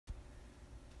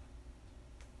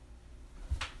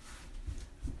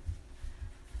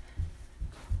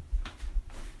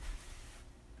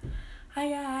Hi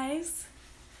guys,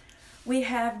 we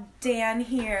have Dan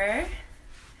here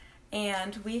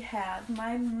and we have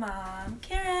my mom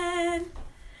Karen,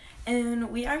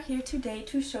 and we are here today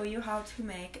to show you how to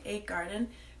make a garden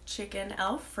chicken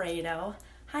Alfredo.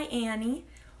 Hi Annie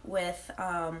with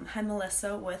hi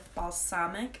Melissa with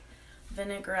balsamic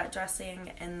vinaigrette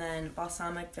dressing and then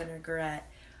balsamic vinaigrette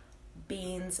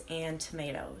beans and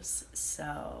tomatoes.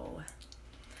 So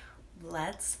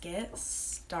let's get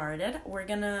started.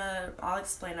 I'll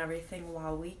explain everything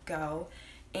while we go,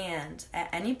 and at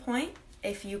any point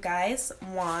if you guys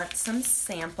want some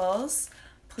samples,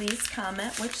 please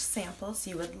comment which samples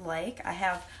you would like.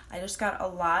 I just got a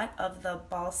lot of the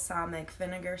balsamic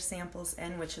vinegar samples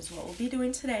in, which is what we'll be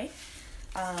doing today.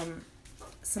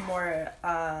 Some more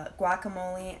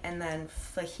guacamole, and then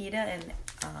fajita and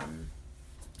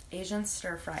Asian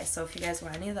stir fry. So if you guys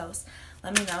want any of those,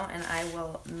 let me know and I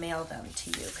will mail them to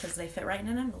you because they fit right in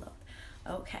an envelope.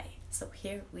 Okay, so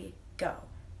here we go.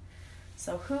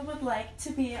 So who would like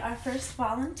to be our first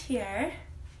volunteer?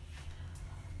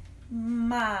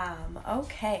 Mom.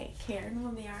 Okay, Karen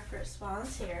will be our first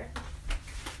volunteer.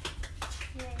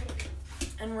 Yay.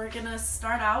 And we're gonna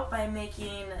start out by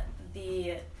making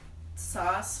the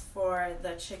sauce for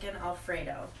the chicken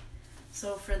Alfredo.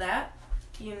 So for that,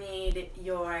 you need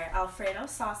your Alfredo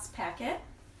sauce packet,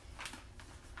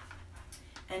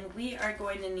 and we are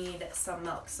going to need some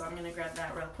milk, so I'm going to grab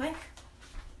that real quick.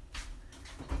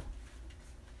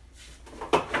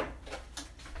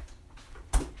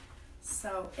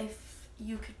 So if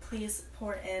you could please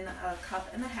pour in 1.5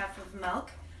 cups of milk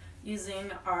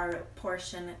using our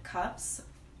portion cups.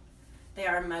 They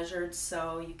are measured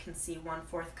so you can see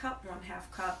 1/4 cup,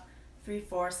 1/2 cup,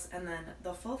 3/4, and then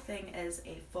the full thing is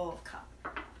a full cup.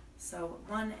 So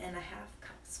 1.5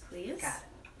 cups, please. Got it.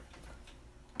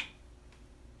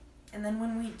 And then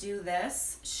when we do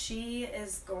this, she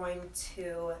is going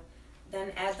to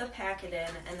then add the packet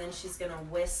in, and then she's going to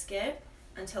whisk it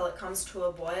until it comes to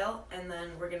a boil, and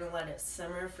then we're going to let it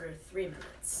simmer for 3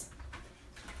 minutes.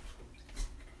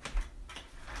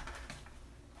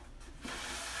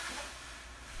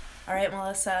 All right,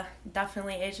 Melissa,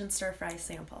 definitely Asian stir fry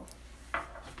sample.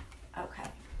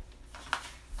 Okay.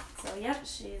 So, yep,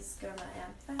 she's going to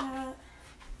add that.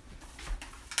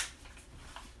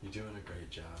 You're doing a great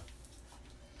job.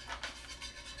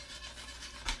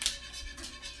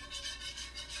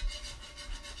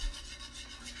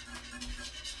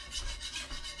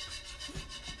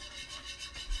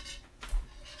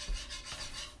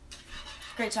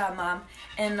 Great job, Mom.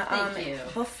 And Thank you.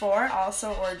 Before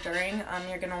also or during,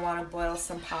 you're going to want to boil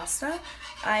some pasta.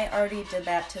 I already did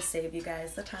that to save you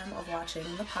guys the time of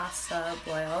watching the pasta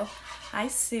boil. Hi,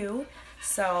 Sue.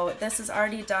 So this is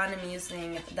already done. I'm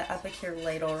using the Epicure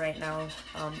ladle right now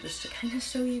just to kind of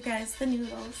show you guys the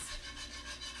noodles.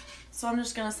 So I'm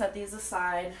just going to set these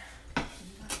aside.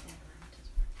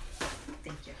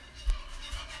 Thank you.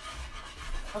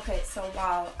 Okay, so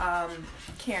while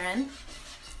Karen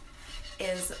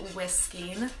is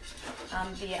whisking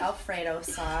the Alfredo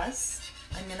sauce,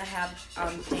 I'm going to have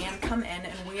Dan come in,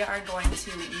 and we are going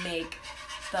to make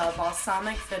the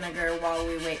balsamic vinegar while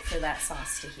we wait for that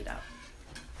sauce to heat up.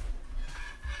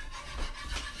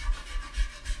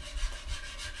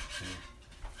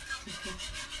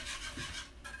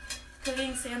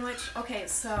 Cooking sandwich. Okay,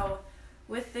 so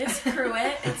with this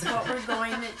cruet, it's what we're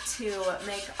going to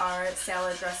make our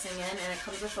salad dressing in, and it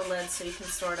comes with a lid so you can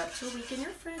store it up to a week in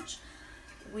your fridge.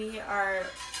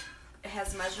 It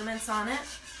has measurements on it.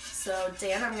 So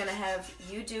Dan, I'm going to have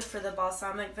you do for the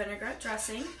balsamic vinaigrette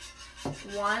dressing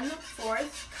 1/4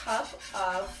 cup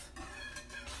of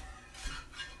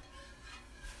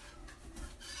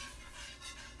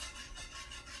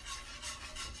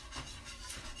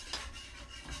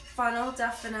funnel,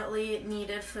 definitely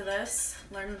needed for this.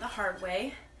 Learned the hard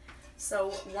way.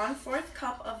 So 1/4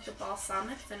 cup of the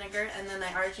balsamic vinegar, and then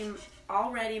I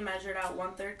already measured out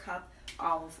 1/3 cup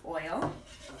olive oil.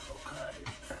 Okay.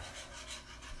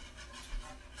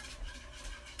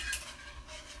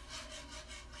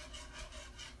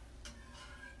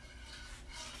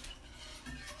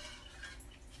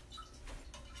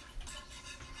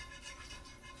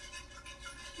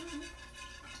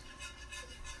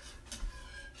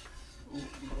 Ooh, a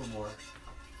little more.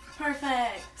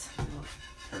 Perfect.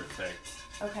 Perfect.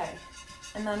 Okay,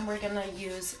 and then we're gonna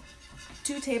use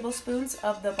 2 tablespoons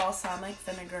of the balsamic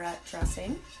vinaigrette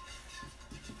dressing.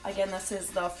 Again, this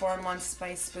is the 4-in-1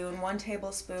 spice spoon. 1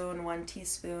 tablespoon, 1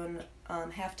 teaspoon,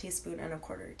 1/2 teaspoon, and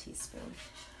 1/4 teaspoon.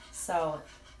 So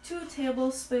 2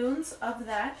 tablespoons of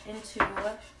that into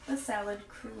the salad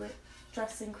cruet,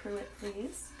 dressing cruet,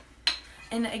 please.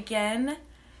 And again,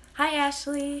 hi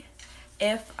Ashley.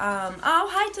 Oh,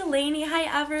 hi Delaney, hi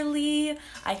Everly.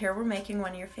 I hear we're making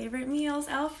one of your favorite meals,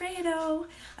 Alfredo.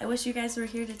 I wish you guys were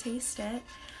here to taste it.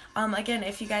 Again,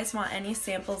 if you guys want any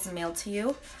samples mailed to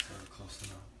you, Close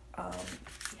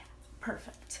enough. yeah,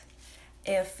 perfect.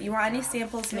 If you want any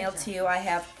samples mailed to you, I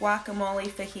have guacamole,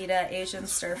 fajita, Asian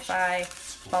stir fry,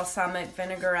 balsamic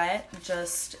vinaigrette.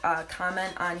 Just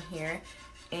comment on here,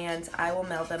 and I will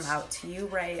mail them out to you.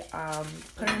 Right?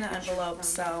 Put it in an envelope.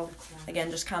 So again,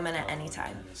 just comment at any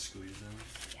time. And just squeeze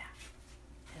in.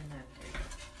 Yeah. And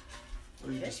then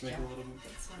Or you just make a little.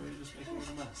 Or you just make a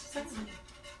little mess.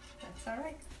 that's all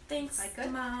right. Thanks, I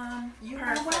good? Mom. You're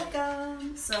Perfect.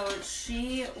 welcome. So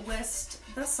she whisked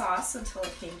the sauce until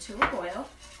it came to a boil.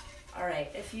 All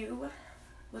right, if you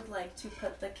would like to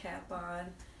put the cap on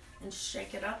and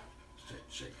shake it up.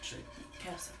 Shake.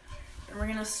 Caps. And we're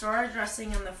gonna store our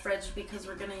dressing in the fridge because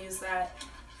we're gonna use that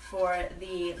for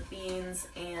the beans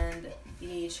and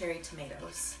the cherry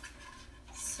tomatoes.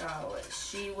 So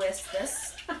she whisked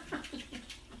this.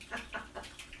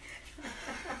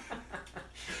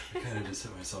 I kind of just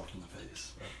hit myself in the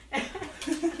face.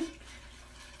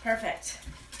 Perfect.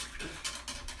 You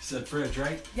said fridge,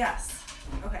 right? Yes.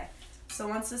 Okay. So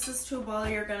once this is to a boil,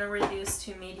 you're gonna reduce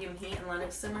to medium heat and let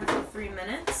it simmer for 3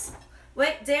 minutes.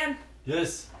 Wait, Dan.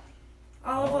 Yes.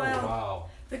 Olive oil. Wow.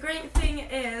 The great thing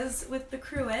is with the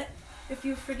cruet, if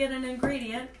you forget an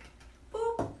ingredient,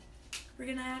 boop, we're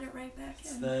gonna add it right back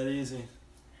It's in. that easy.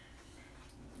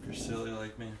 You're silly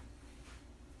like me.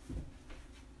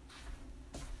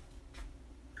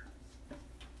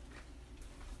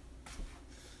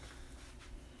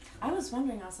 I was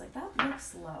wondering, I was like, that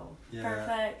looks low. Yeah.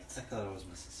 Perfect. I thought I was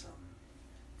missing something.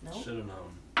 Nope. Should have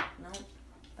known. Nope.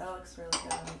 That looks really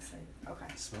good. I'm excited. Okay.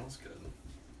 It smells good.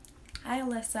 Hi,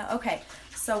 Alyssa. Okay,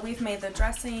 so we've made the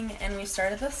dressing and we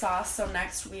started the sauce. So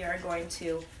next we are going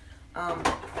to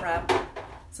prep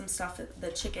some stuff,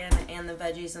 the chicken and the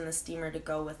veggies in the steamer to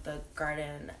go with the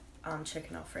garden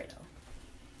chicken Alfredo.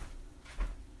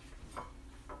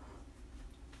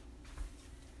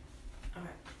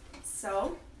 Okay,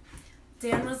 so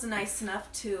Dan was nice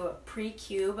enough to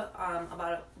pre-cube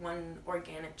about one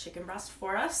organic chicken breast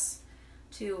for us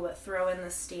to throw in the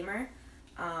steamer.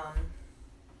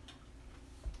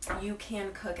 You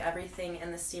can cook everything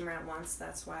in the steamer at once.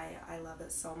 That's why I love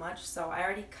it so much. So I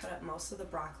already cut up most of the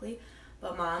broccoli,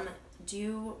 but Mom, do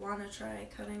you want to try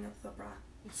cutting up the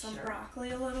some Sure.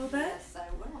 broccoli a little bit? Yes, I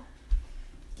will.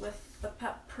 With the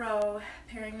Pep Pro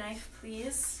paring knife,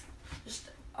 please. Just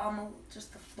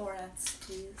the florets,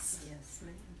 please. Yes,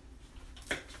 ma'am.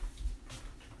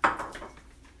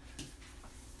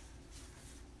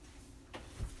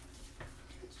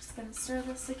 Just gonna stir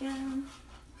this again.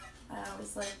 I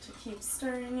always like to keep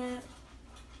stirring it.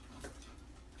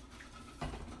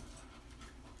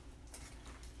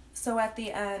 So at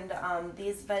the end,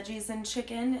 these veggies and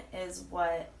chicken is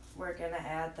what we're gonna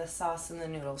add the sauce and the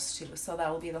noodles to. So that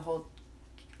will be the whole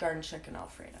garden chicken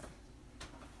Alfredo.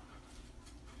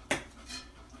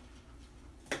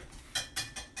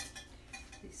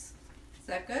 Is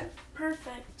that good?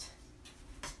 Perfect.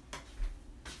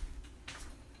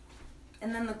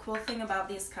 And then the cool thing about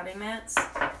these cutting mats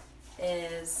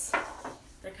is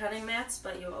they're cutting mats,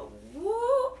 but you go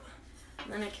whoop,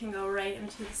 and then it can go right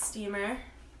into the steamer.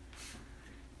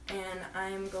 And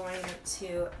I'm going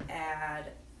to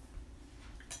add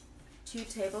 2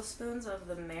 tablespoons of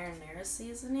the marinara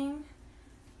seasoning.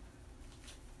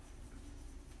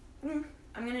 I'm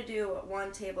gonna do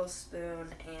 1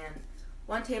 tablespoon and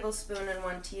 1 tablespoon and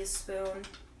 1 teaspoon.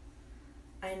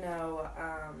 I know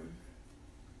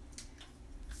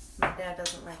my dad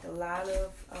doesn't like a lot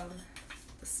of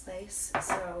the spice,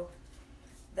 so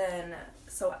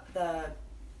the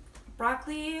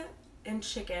broccoli and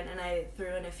chicken, and I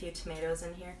threw in a few tomatoes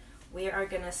in here. We are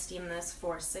gonna steam this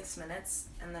for 6 minutes,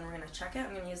 and then we're gonna check it.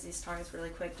 I'm gonna use these tongs really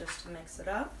quick just to mix it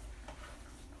up.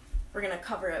 We're gonna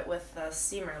cover it with the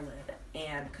steamer lid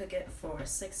and cook it for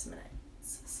 6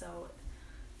 minutes. So,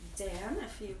 Dan,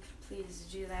 if you could please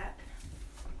do that.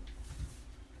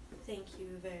 Thank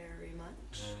you very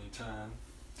much. Anytime.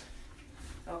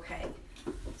 Okay,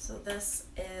 so this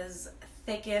is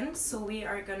thickened, so we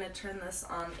are going to turn this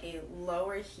on a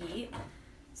lower heat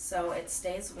so it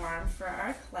stays warm for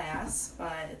our class,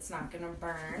 but it's not going to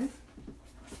burn.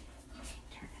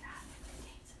 Turn it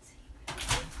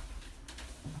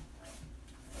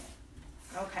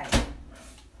on. Okay.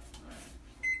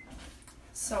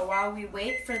 So while we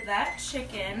wait for that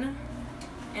chicken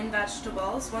and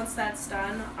vegetables, once that's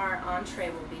done, our entree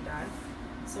will be done.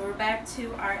 So we're back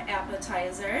to our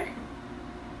appetizer.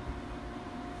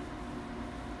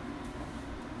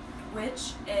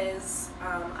 which is,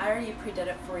 I already pre-did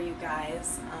it for you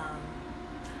guys.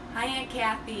 Hi Aunt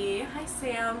Kathy, hi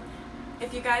Sam.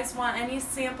 If you guys want any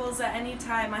samples at any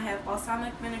time, I have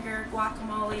balsamic vinegar,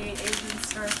 guacamole, Asian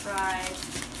stir fry,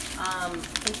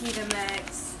 fajita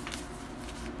mix.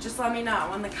 Just let me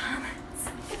know in the comments.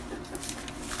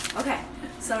 Okay,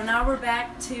 so now we're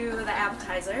back to the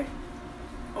appetizer,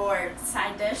 or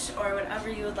side dish, or whatever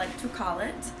you would like to call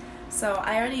it. So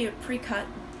I already pre-cut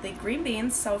the green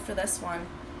beans, so for this one,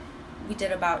 we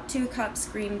did about 2 cups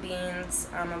green beans,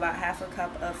 about half a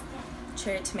cup of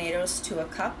cherry tomatoes to a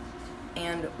cup.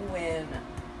 And when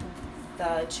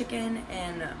the chicken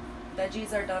and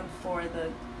veggies are done for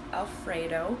the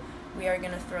Alfredo, we are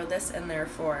going to throw this in there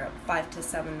for 5 to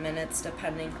 7 minutes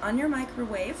depending on your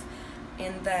microwave.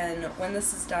 And then when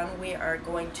this is done, we are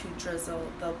going to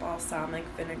drizzle the balsamic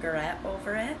vinaigrette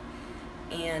over it.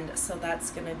 And so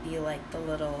that's going to be like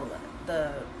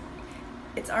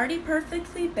it's already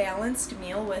perfectly balanced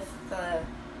meal with the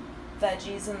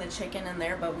veggies and the chicken in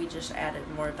there, but we just added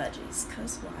more veggies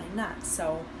because why not?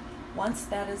 So once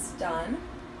that is done,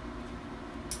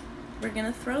 we're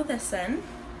gonna throw this in.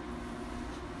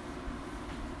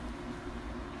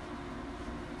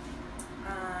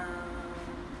 A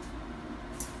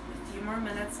few more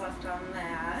minutes left on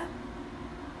that.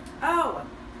 Oh,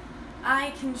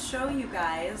 I can show you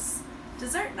guys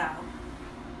dessert now.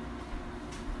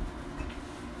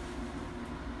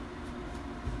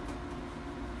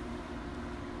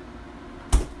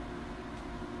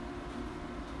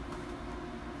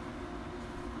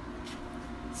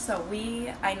 So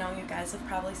I know you guys have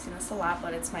probably seen this a lot,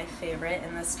 but it's my favorite,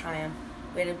 and this time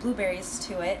we added blueberries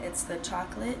to it. It's the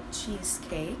chocolate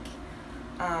cheesecake,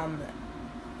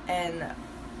 and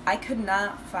I could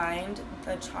not find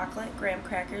the chocolate graham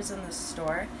crackers in the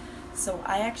store, so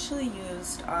I actually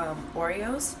used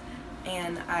Oreos,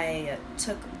 and I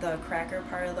took the cracker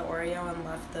part of the Oreo and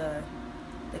left the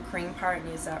cream part and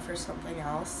used that for something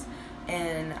else.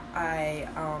 And I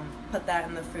put that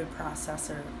in the food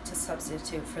processor to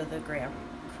substitute for the graham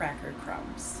cracker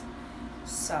crumbs.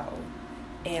 So,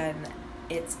 and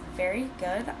it's very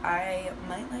good. I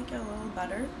might like it a little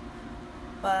better,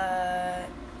 but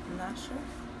I'm not sure.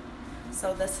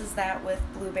 So this is that with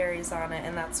blueberries on it,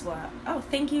 and that's what, oh,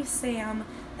 thank you, Sam.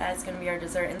 That is going to be our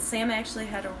dessert. And Sam actually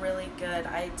had a really good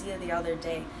idea the other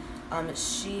day.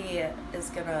 She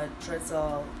is going to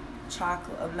drizzle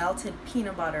melted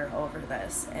peanut butter over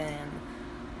this, and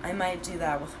I might do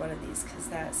that with one of these because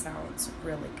that sounds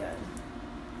really good.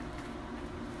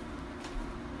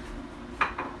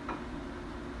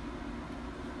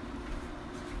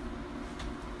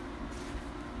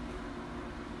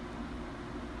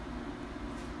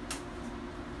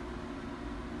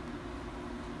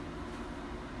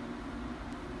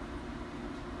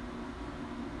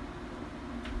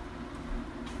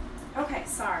 Okay,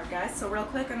 sorry guys, so real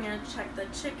quick I'm going to check the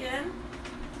chicken.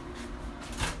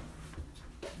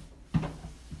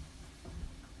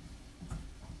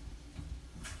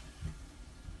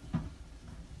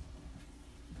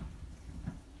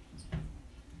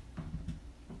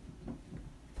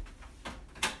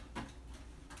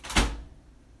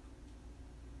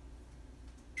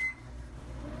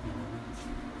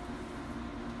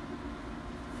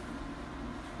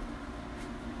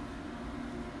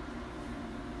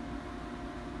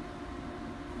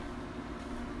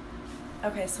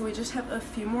 Okay, so we just have a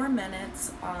few more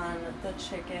minutes on the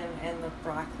chicken and the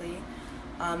broccoli,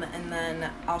 and then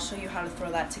I'll show you how to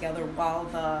throw that together while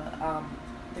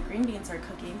the green beans are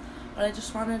cooking. But I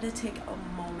just wanted to take a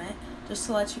moment just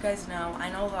to let you guys know, I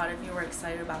know a lot of you were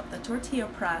excited about the tortilla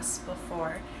press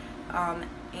before,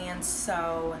 and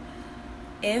so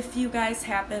if you guys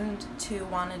happened to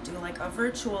want to do like a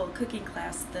virtual cooking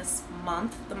class this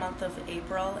month, the month of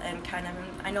April, and kind of,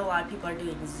 I know a lot of people are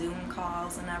doing Zoom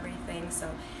calls and everything,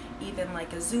 so even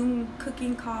like a Zoom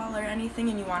cooking call or anything,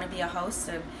 and you want to be a host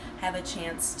and have a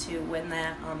chance to win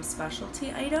that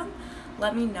specialty item,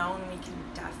 let me know and we can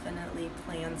definitely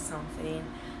plan something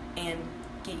and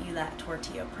get you that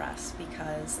tortilla press,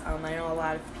 because I know a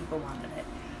lot of people wanted it.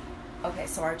 Okay,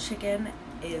 so our chicken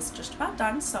is just about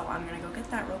done, so I'm gonna go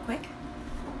get that real quick.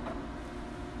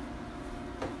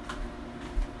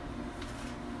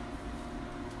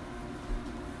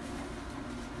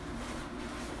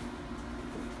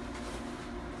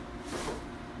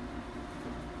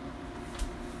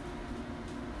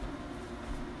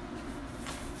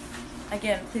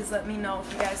 Again, please let me know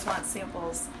if you guys want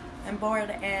samples. I'm bored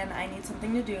and I need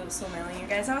something to do, so mailing you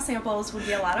guys out samples would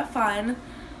be a lot of fun.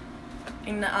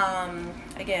 And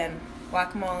again,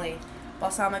 guacamole,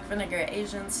 balsamic vinegar,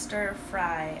 Asian stir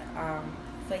fry,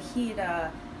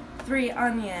 fajita, 3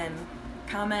 onion,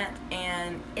 comment,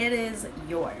 and it is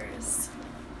yours.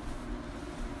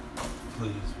 Please, we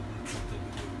need something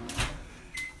to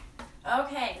do.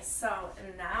 Okay, so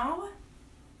now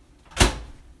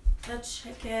the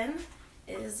chicken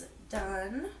is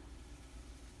done.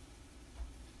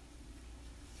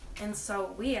 And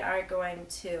so we are going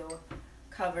to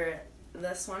cover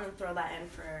this one and throw that in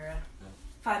for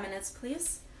 5 minutes,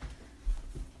 please.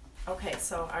 Okay,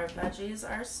 so our veggies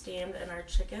are steamed and our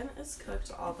chicken is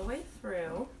cooked all the way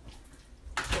through.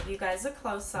 Give you guys a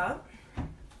close-up.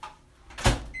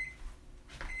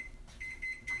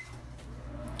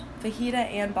 Fajita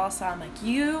and balsamic.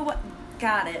 You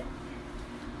got it.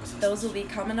 Those will be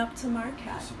coming up to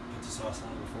Marquette. Put the sauce on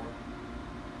it before?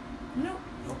 Nope.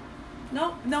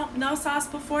 Nope. No sauce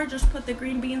before. Just put the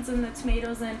green beans and the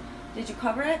tomatoes in. Did you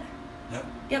cover it? Yep.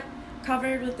 Yep.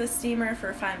 Covered with the steamer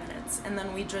for 5 minutes, and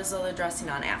then we drizzle the dressing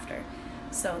on after.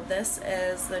 So this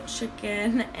is the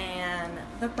chicken and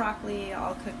the broccoli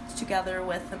all cooked together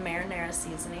with the marinara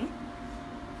seasoning.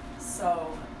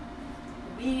 So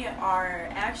we are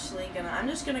actually I'm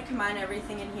just gonna combine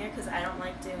everything in here because I don't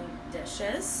like doing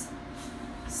dishes.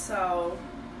 So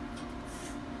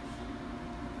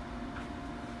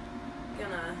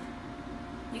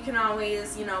you can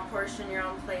always, portion your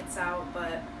own plates out,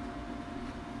 but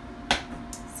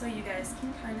so you guys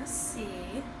can kind of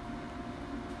see.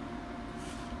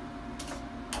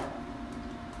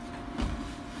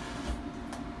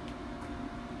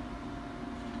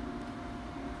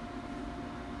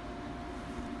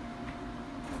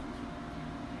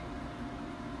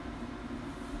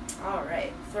 All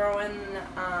right, throw in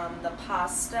the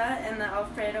pasta and the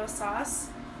Alfredo sauce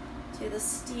to the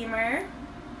steamer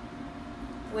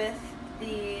with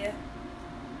the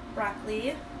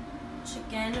broccoli,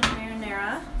 chicken,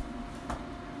 marinara.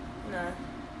 You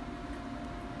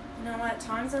know what?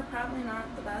 Tongs are probably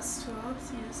not the best tool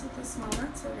to use at this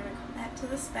moment, so we're gonna come back to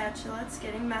the spatula. It's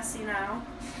getting messy now.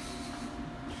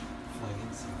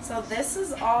 So this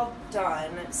is all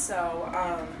done. So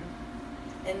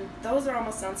and those are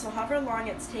almost done. So however long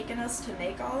it's taken us to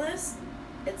make all this,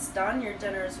 it's done. Your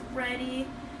dinner's ready.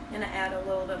 I'm gonna add a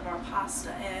little bit more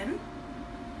pasta in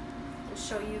and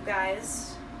show you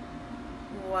guys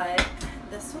what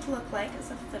this would look like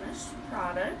as a finished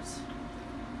product.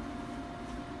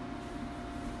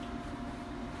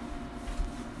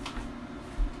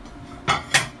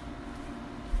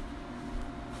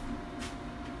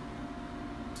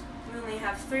 We only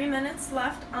have 3 minutes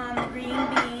left on the green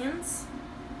beans.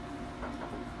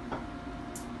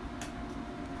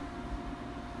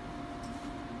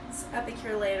 This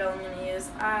Epicure ladle I'm going to use.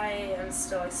 I am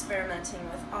still experimenting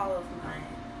with all of my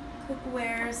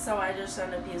cookware, so I just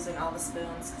end up using all the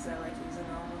spoons because I like using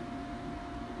all of them.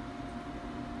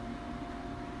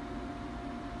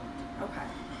 Okay.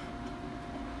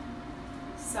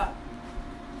 So,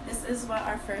 this is what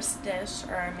our first dish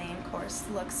or our main course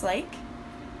looks like.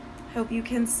 Hope you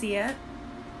can see it.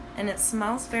 And it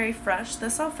smells very fresh.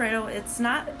 This Alfredo, it's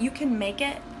not, you can make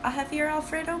it a heavier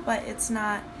Alfredo, but it's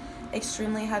not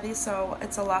extremely heavy, so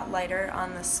it's a lot lighter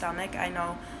on the stomach. I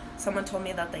know someone told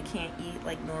me that they can't eat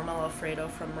like normal Alfredo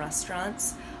from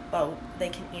restaurants, but they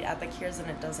can eat Epicures and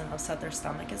it doesn't upset their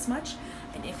stomach as much.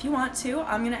 And if you want to,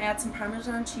 I'm gonna add some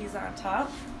Parmesan cheese on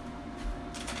top.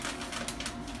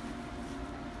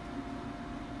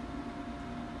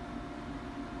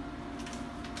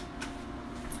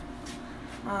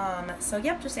 So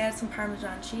yep, just add some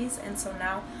Parmesan cheese, and so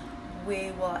now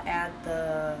we will add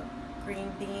the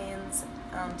green beans,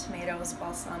 tomatoes,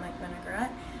 balsamic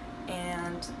vinaigrette,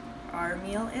 and our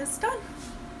meal is done.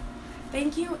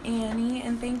 Thank you, Annie,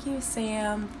 and thank you,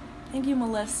 Sam. Thank you,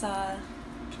 Melissa.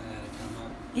 Can I come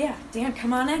up? Yeah, Dan,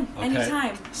 come on in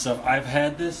anytime. So I've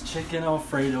had this chicken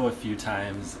Alfredo a few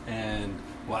times, and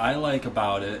what I like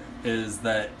about it is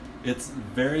that it's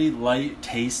very light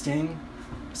tasting.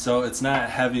 So it's not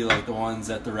heavy like the ones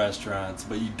at the restaurants,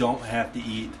 but you don't have to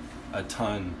eat a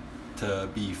ton to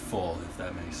be full, if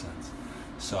that makes sense.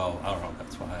 So I don't know,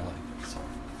 that's why I like it. So.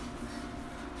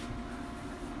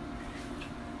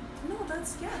 No,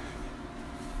 that's good.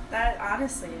 That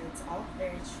honestly, it's all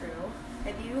very true.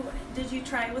 Did you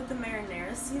try it with the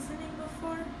marinara seasoning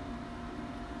before?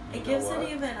 It gives it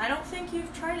even. I don't think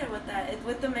you've tried it with that.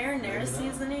 With the marinara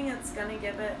seasoning, it's gonna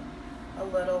give it a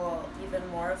little even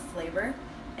more flavor.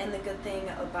 And the good thing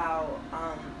about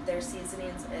their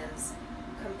seasonings is,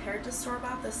 compared to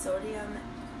store-bought, the sodium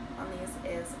on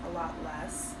these is a lot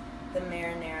less. The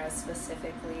marinara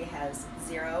specifically has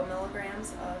 0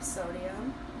 milligrams of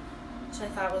sodium, which I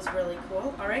thought was really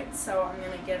cool. All right, so I'm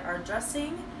gonna get our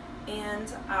dressing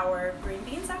and our green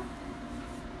beans out.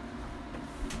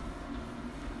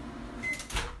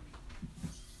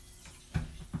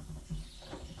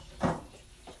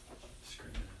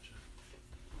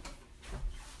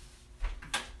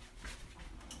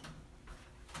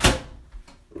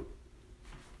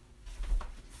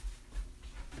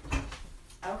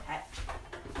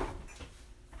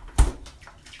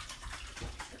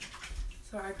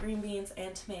 our green beans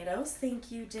and tomatoes.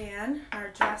 Thank you, Dan. Our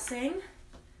dressing.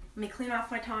 Let me clean off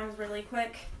my tongs really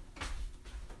quick.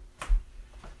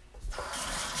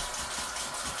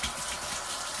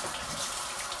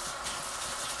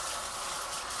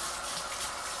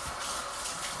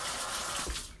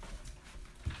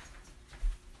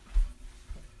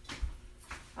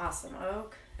 Awesome.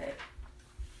 Okay.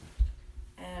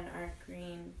 And our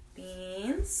green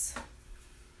beans.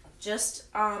 Just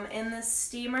in the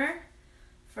steamer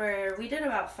for, we did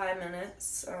about 5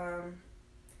 minutes. I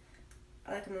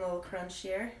like them a little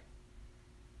crunchier.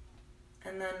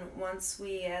 And then once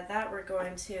we add that, we're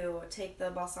going to take the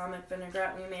balsamic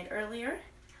vinaigrette we made earlier.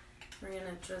 We're going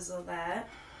to drizzle that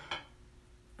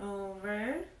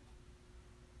over.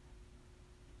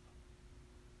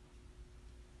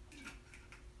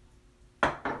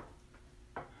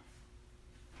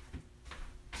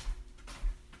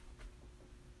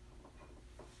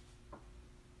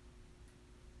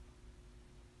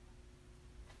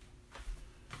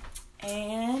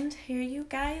 And here you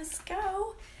guys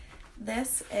go.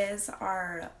 This is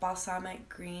our balsamic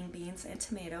green beans and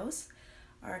tomatoes,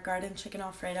 our garden chicken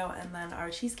Alfredo, and then our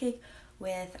cheesecake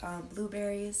with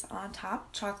blueberries on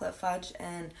top, chocolate fudge,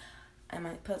 and I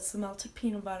might put some melted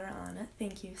peanut butter on it.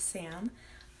 Thank you, Sam.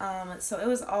 So it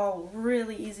was all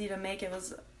really easy to make. It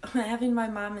was, having my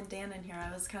mom and Dan in here,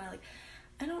 I was kind of like,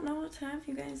 I don't know what to have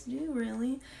you guys do,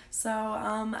 really. So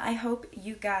I hope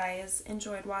you guys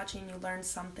enjoyed watching. You learned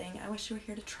something. I wish you were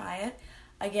here to try it.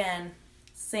 Again,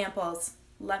 samples.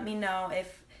 Let me know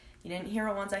if you didn't hear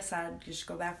what ones I said. Just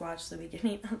go back, watch the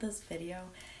beginning of this video.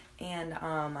 And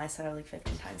I said it like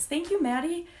 15 times. Thank you,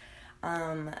 Maddie.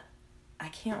 I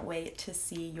can't wait to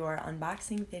see your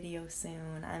unboxing video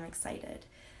soon. I'm excited.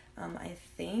 I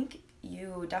think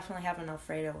you definitely have an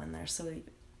Alfredo in there, so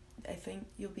I think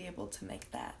you'll be able to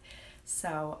make that.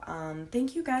 So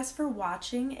thank you guys for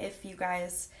watching. If you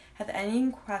guys have any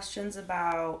questions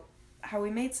about how we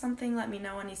made something, let me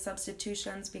know. Any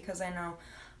substitutions, because I know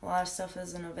a lot of stuff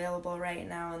isn't available right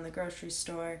now in the grocery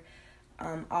store.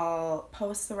 I'll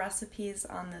post the recipes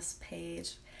on this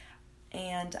page,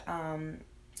 and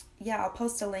yeah, I'll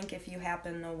post a link if you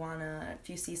happen to wanna, if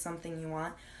you see something you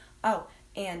want. Oh,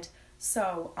 and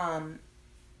so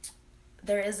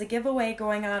there is a giveaway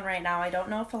going on right now. I don't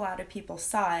know if a lot of people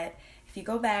saw it. If you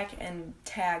go back and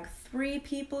tag 3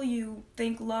 people you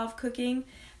think love cooking,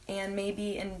 and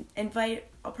maybe invite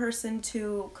a person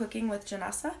to Cooking with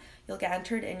Jynessa, you'll get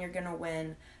entered, and you're gonna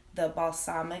win the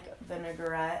balsamic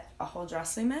vinaigrette, a whole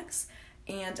dressing mix,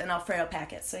 and an Alfredo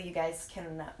packet, so you guys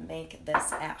can make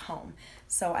this at home.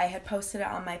 So I had posted it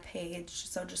on my page,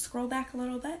 so just scroll back a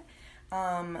little bit,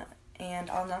 and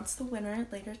I'll announce the winner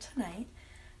later tonight.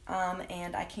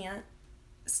 And I can't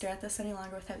stare at this any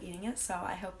longer without eating it, so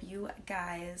I hope you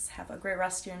guys have a great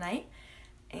rest of your night,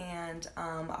 and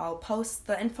I'll post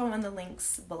the info and the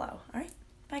links below. Alright,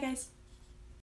 bye guys.